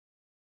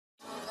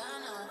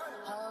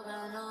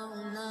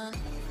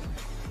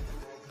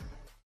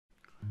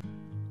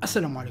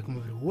Assalamu alaikum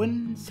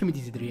everyone. Samir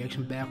did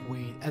reaction back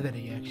with other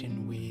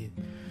reaction with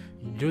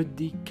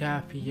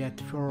Judika Fiat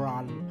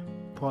Farel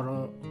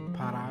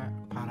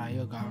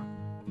Prayoga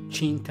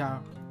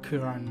Cinta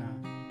Karena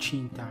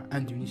Cinta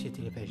Indonesian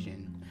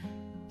television.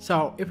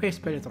 So if I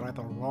spell it right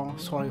or wrong,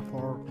 sorry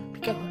for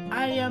because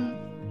I am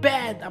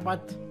bad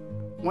about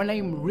when I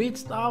read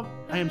stuff.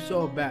 I am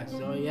so bad.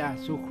 So yeah,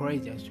 so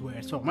crazy I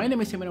swear. So my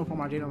name is Samir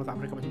from Algeria, North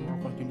Africa, but in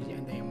Morocco, Tunisia,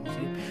 and I am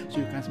Muslim. So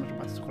you can smash the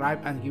button,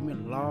 subscribe and give me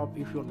love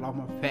if you love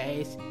my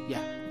face.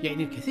 Yeah,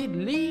 يعني الكثير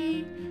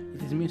لي.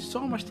 It means so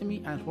much to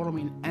me, and follow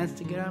me on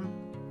Instagram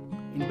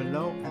in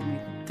below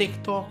and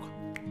TikTok.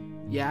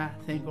 Yeah,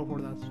 thank you for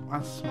that.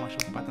 And smash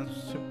the button to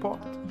support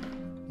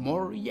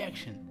more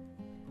reaction.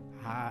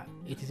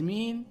 It is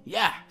mean.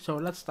 Yeah. So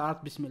let's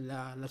start.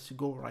 Bismillah. Let's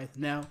go right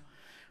now.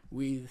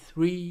 With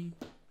 3,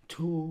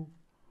 2,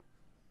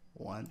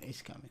 1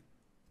 is coming.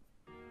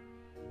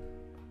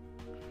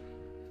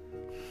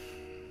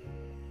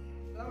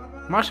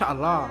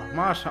 MashaAllah,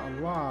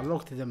 MashaAllah.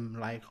 Look at them,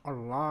 like a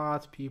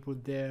lot of people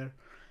there,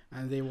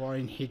 and they were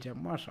in hijab.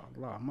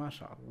 MashaAllah,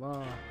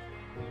 MashaAllah.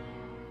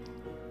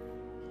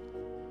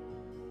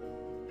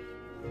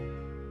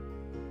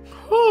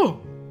 Whew.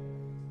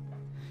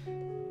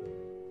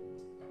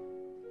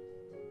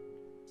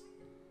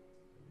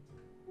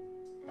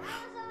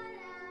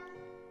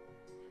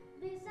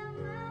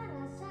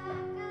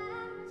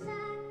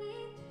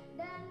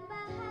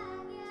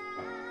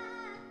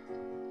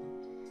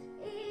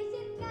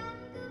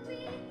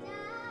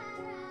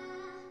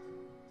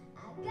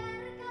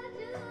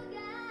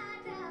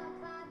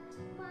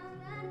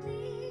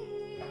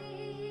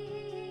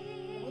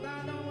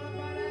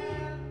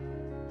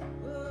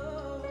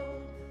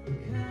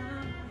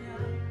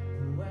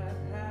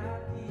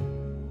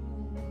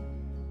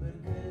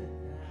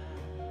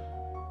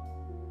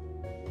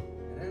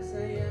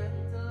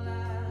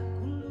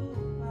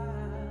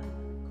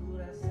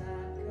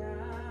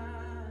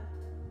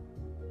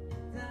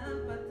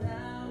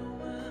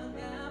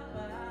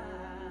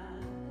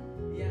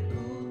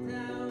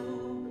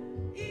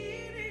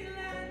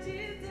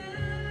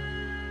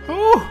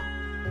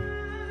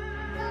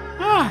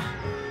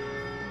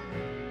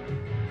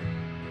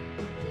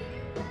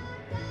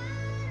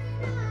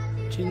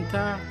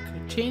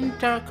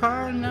 Cinta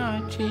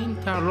Karena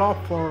Cinta, love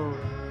for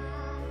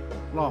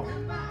love.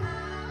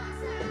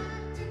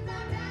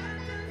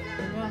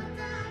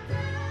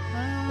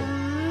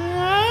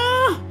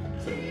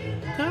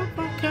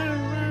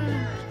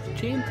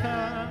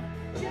 Cinta.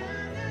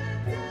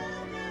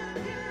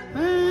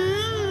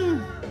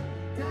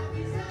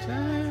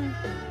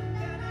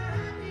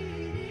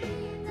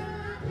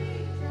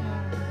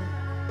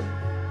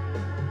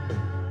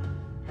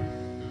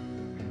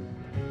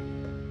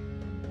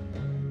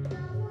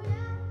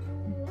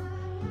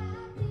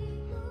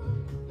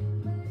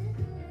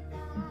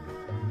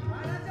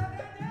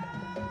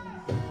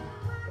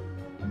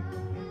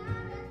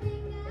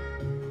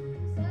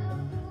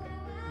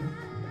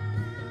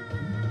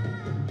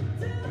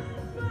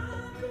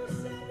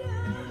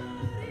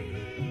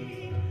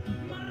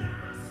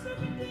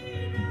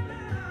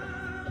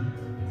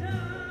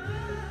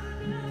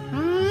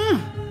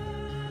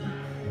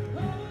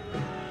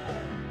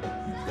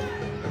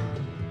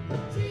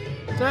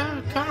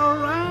 Cinta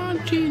Karena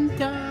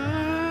Cinta.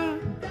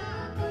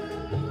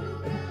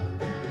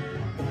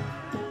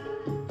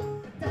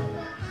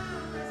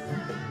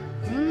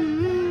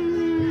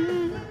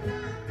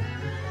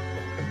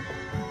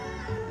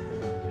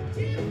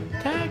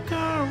 Cinta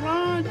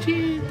Karena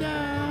Cinta.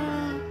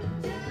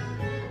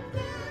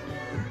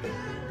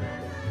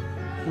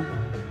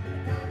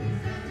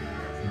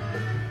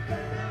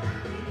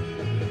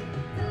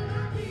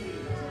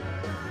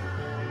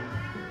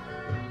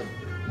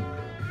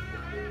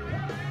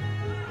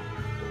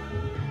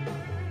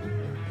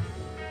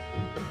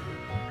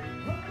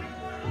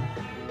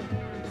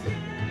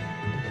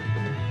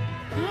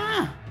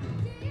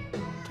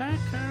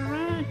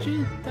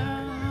 Cinta.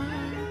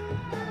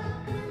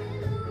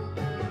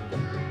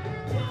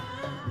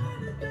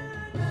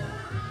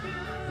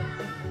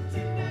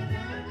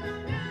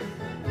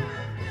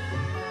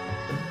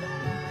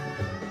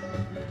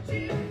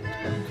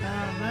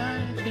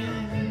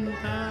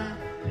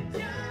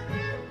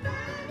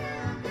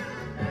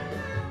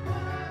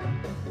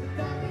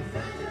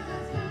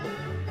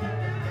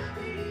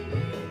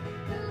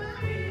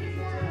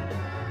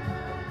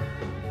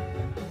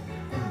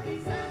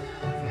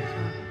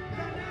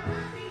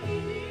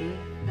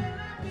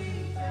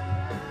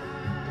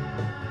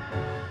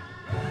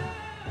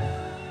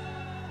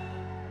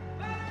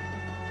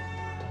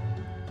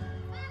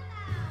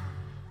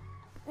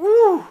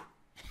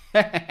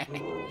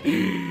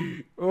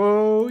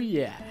 Oh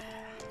yeah.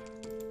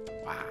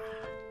 Wow.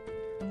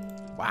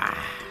 Wow.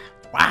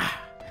 Wow.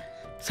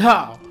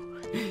 So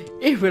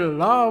if you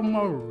love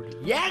more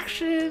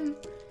reaction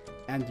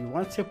and you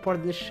want to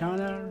support this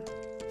channel,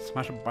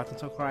 smash the button,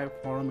 subscribe,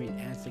 follow me on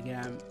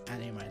Instagram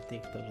and in my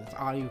TikTok. That's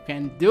all you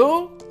can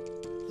do.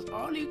 That's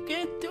all you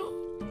can do.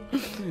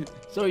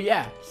 So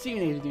yeah, see you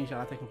next video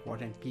inshallah. Take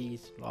important.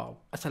 Peace, love.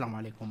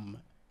 Assalamu alaikum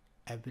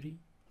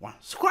everyone.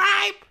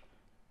 Subscribe!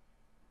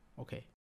 Okay.